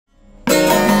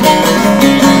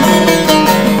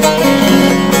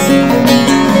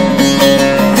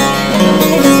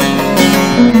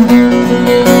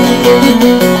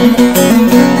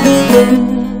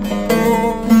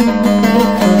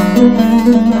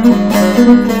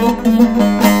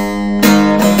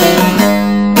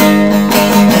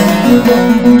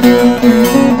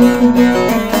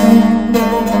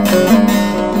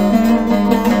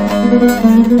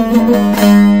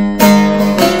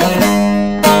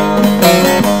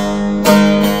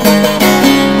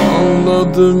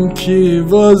Anladım ki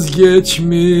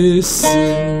vazgeçmişsin,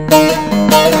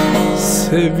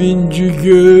 sevinci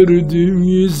gördüm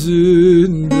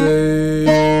yüzünde.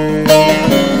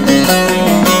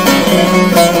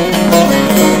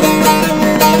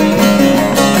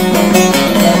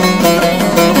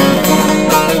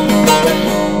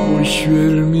 Boş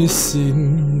vermişsin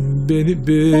beni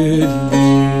belli,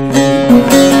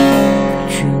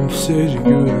 çümser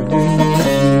gördüm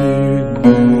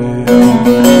yüzünde.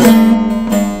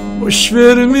 Boş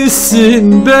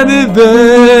vermişsin beni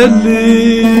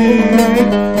belli,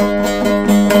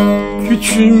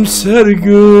 küçümser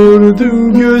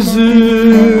gördüm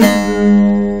gözüm.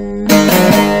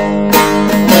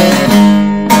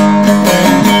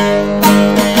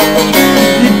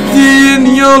 Gittiğin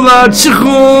yol açık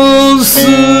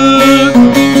olsun,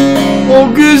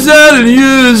 o güzel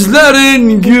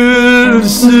yüzlerin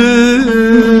gülsün.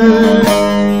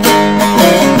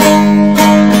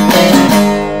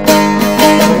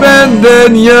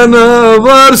 Benden yana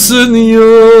varsın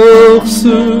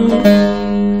yoksun,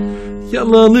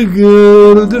 yalanı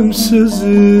gördüm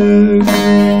sözün.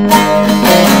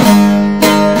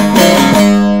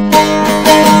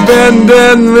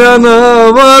 Benden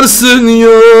yana varsın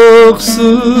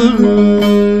yoksun,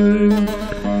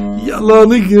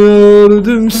 yalanı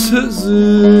gördüm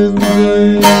sözünde.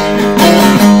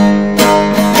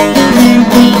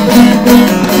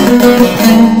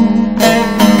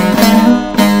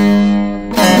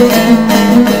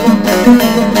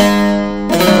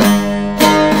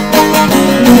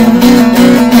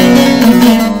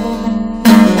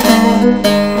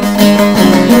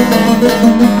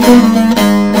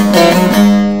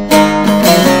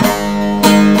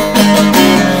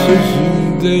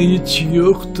 Sözünde hiç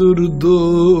yoktur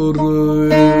doğru,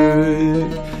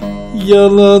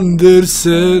 yalan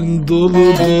dersen dolu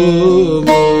dolu.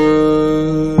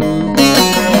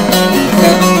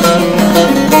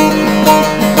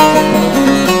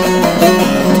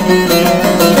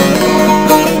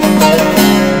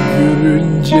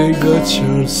 Görünce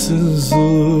kaçarsın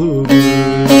zor,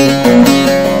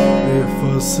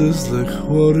 vefasızlık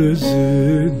var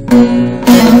özünde.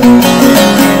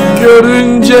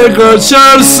 Görünce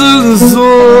kaçarsın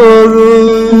zor,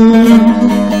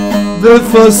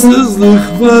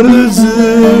 vefasızlık var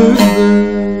özünde.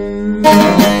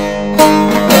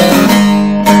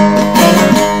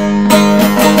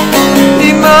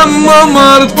 İnanmam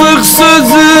artık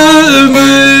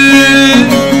sözüme,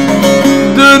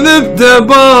 dönüp de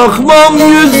bakmam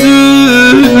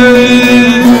yüzüne.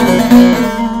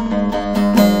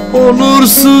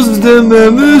 Onursuz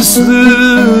demem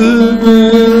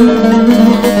üstüme,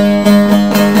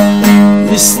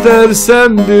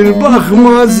 İstersen bir bak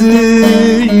maziye.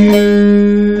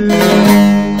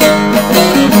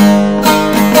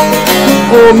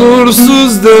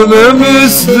 Onursuz demem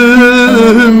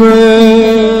üstüme,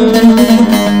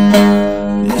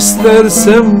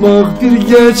 İstersen bak bir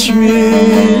geçmişe.